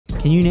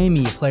Can you name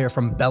me a player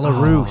from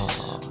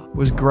Belarus?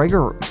 Was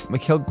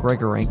Mikhail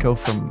Grigorenko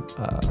from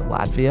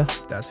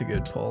Latvia? That's a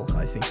good pull.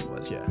 I think he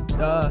was, yeah.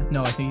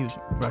 No, I think he was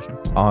Russian.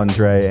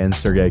 Andre and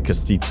Sergei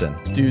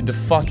Kostitsyn. Dude, the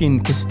fucking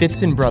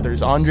Kostitsyn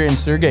brothers, Andre and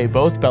Sergei,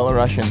 both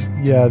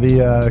Belarusian. Yeah,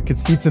 the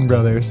Kostitsyn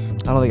brothers.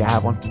 I don't think I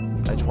have one.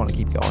 I just want to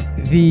keep going.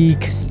 The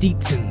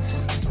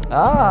Kostitsyns.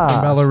 Ah.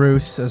 From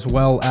Belarus, as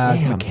well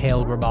as Damn.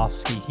 Mikhail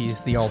Grabovski.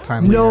 He's the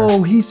all-time leader.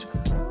 No, he's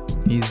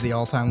the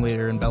all-time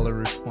leader in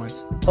Belarus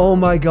points. Oh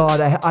my god,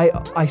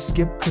 I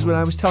skipped because when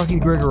I was talking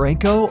to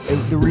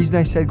Grigorenko, the reason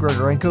I said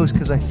Grigorenko is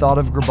because I thought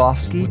of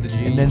Grabovski With the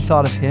G. and then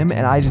thought of him,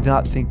 and I did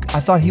not think, I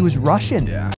thought he was Russian. Yeah.